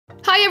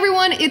Hi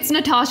everyone, it's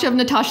Natasha of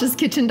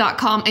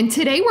NatashasKitchen.com, and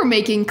today we're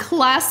making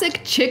classic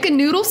chicken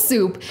noodle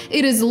soup.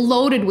 It is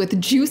loaded with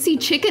juicy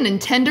chicken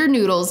and tender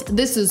noodles.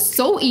 This is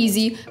so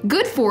easy,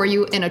 good for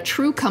you, and a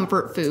true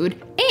comfort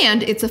food.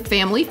 And it's a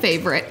family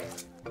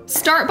favorite.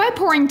 Start by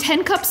pouring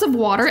 10 cups of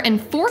water and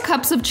 4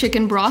 cups of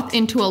chicken broth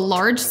into a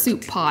large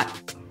soup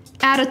pot.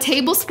 Add a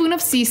tablespoon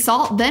of sea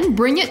salt, then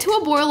bring it to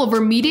a boil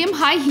over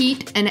medium-high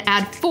heat and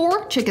add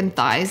 4 chicken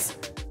thighs.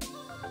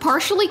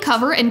 Partially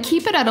cover and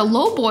keep it at a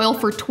low boil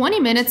for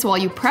 20 minutes while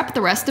you prep the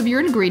rest of your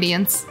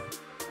ingredients.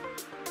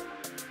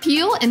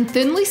 Peel and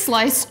thinly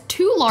slice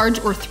 2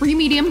 large or 3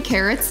 medium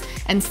carrots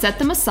and set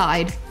them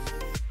aside.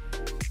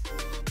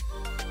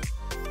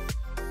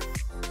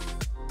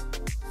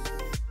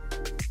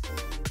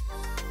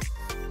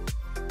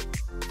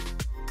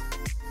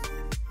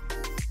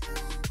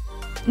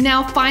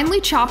 Now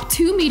finely chop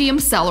 2 medium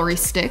celery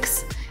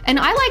sticks. And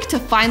I like to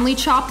finely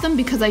chop them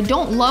because I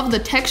don't love the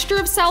texture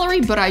of celery,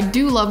 but I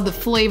do love the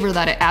flavor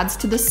that it adds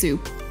to the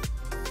soup.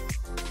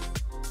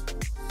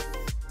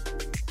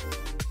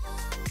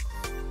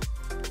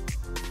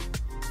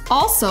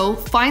 Also,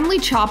 finely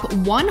chop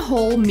 1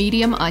 whole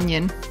medium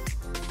onion.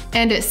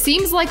 And it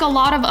seems like a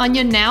lot of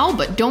onion now,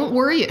 but don't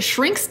worry, it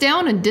shrinks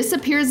down and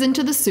disappears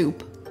into the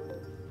soup.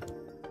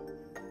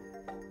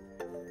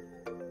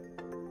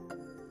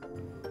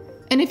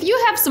 And if you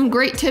have some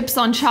great tips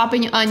on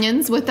chopping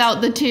onions without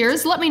the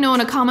tears, let me know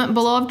in a comment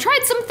below. I've tried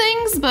some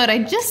things, but I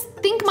just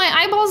think my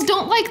eyeballs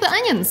don't like the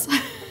onions.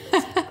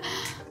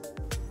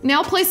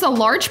 Now place a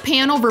large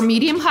pan over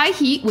medium-high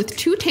heat with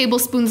 2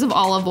 tablespoons of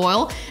olive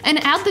oil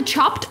and add the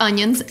chopped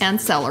onions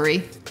and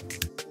celery.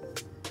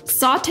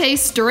 Sauté,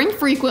 stirring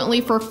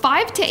frequently for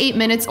 5 to 8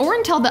 minutes or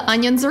until the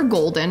onions are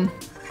golden.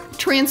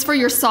 Transfer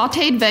your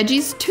sautéed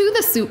veggies to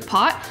the soup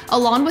pot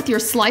along with your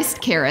sliced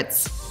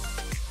carrots.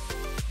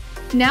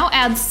 Now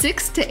add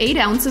 6 to 8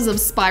 ounces of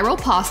spiral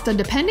pasta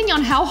depending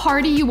on how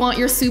hearty you want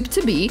your soup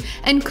to be,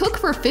 and cook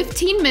for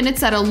 15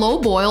 minutes at a low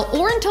boil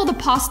or until the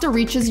pasta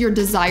reaches your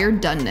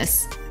desired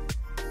doneness.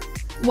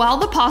 While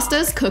the pasta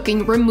is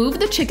cooking, remove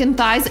the chicken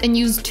thighs and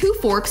use 2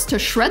 forks to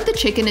shred the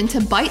chicken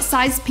into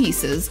bite-sized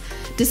pieces.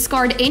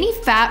 Discard any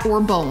fat or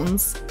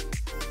bones.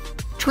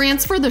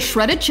 Transfer the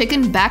shredded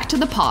chicken back to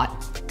the pot.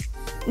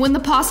 When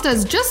the pasta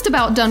is just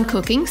about done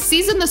cooking,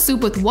 season the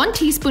soup with 1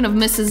 teaspoon of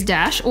Mrs.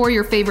 Dash or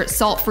your favorite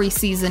salt-free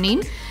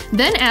seasoning.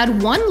 Then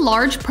add 1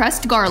 large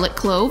pressed garlic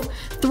clove,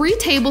 3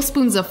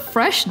 tablespoons of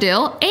fresh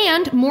dill,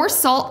 and more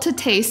salt to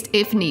taste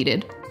if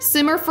needed.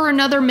 Simmer for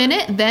another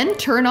minute, then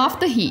turn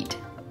off the heat.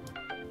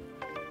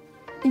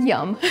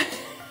 Yum.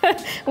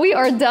 We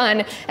are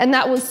done, and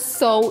that was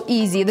so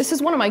easy. This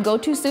is one of my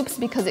go-to soups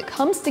because it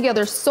comes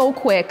together so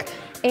quick,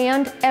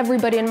 and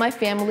everybody in my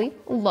family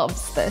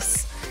loves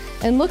this.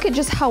 And look at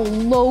just how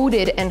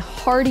loaded and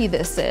hearty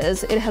this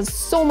is. It has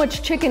so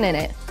much chicken in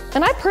it.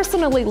 And I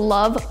personally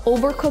love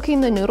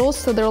overcooking the noodles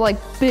so they're like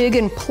big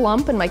and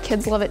plump, and my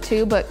kids love it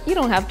too, but you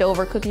don't have to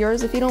overcook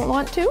yours if you don't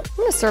want to. I'm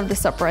gonna serve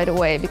this up right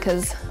away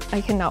because I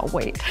cannot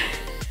wait.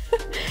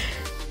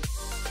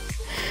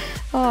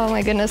 Oh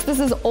my goodness, this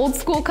is old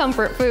school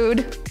comfort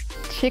food.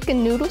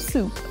 Chicken noodle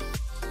soup.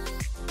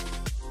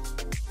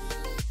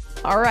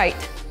 All right,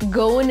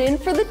 going in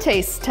for the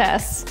taste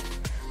test.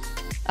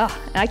 Oh,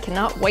 I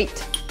cannot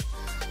wait.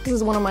 This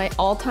is one of my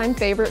all-time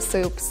favorite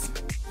soups.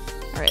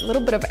 All right, a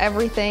little bit of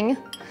everything.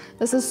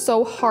 This is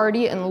so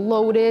hearty and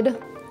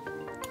loaded.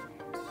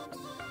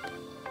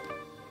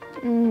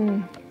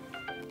 Mmm.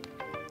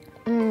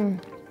 Mmm.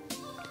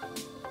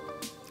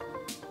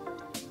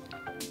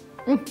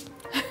 Mmm.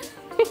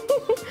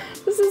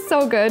 This is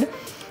so good.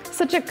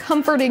 Such a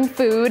comforting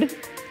food.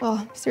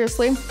 Oh,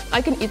 seriously,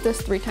 I can eat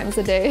this 3 times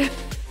a day.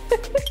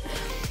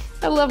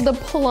 I love the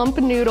plump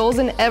noodles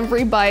in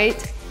every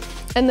bite.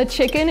 And the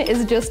chicken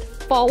is just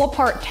fall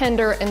apart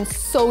tender and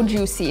so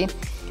juicy.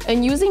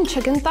 And using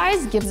chicken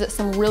thighs gives it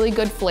some really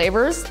good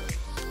flavors.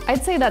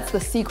 I'd say that's the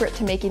secret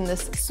to making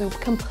this soup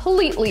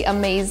completely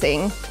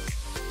amazing.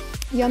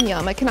 Yum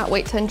yum, I cannot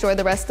wait to enjoy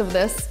the rest of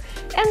this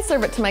and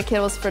serve it to my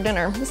kiddos for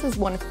dinner. This is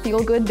one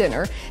feel-good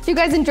dinner. If you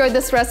guys enjoyed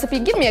this recipe,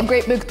 give me a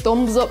great big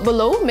thumbs up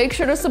below. Make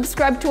sure to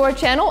subscribe to our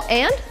channel,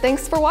 and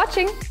thanks for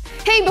watching.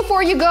 Hey,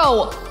 before you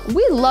go,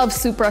 we love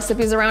soup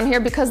recipes around here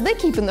because they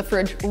keep in the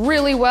fridge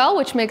really well,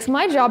 which makes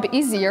my job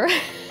easier.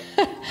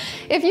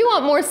 If you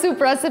want more soup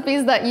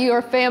recipes that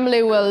your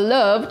family will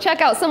love,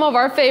 check out some of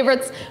our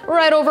favorites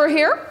right over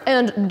here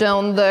and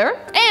down there.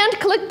 And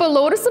click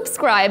below to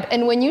subscribe.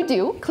 And when you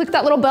do, click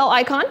that little bell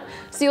icon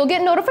so you'll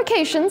get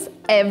notifications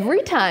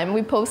every time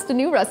we post a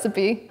new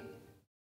recipe.